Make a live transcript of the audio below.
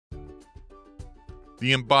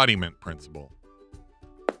The Embodiment Principle.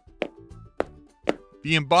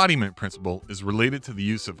 The Embodiment Principle is related to the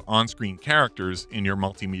use of on-screen characters in your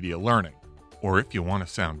multimedia learning. Or if you want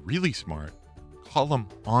to sound really smart, call them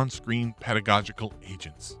on-screen pedagogical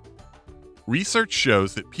agents. Research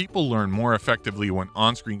shows that people learn more effectively when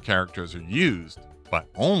on-screen characters are used, but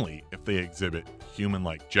only if they exhibit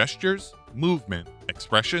human-like gestures, movement,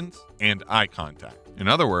 expressions, and eye contact. In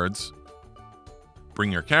other words,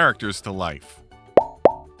 bring your characters to life.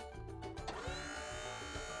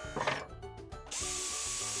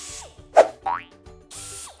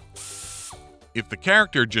 If the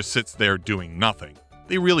character just sits there doing nothing,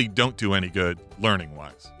 they really don't do any good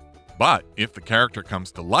learning-wise. But if the character comes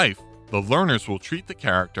to life, the learners will treat the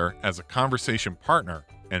character as a conversation partner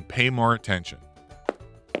and pay more attention.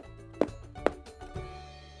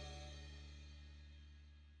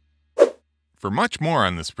 For much more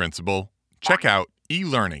on this principle, check out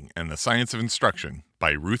E-Learning and the Science of Instruction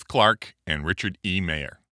by Ruth Clark and Richard E.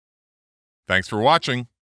 Mayer. Thanks for watching.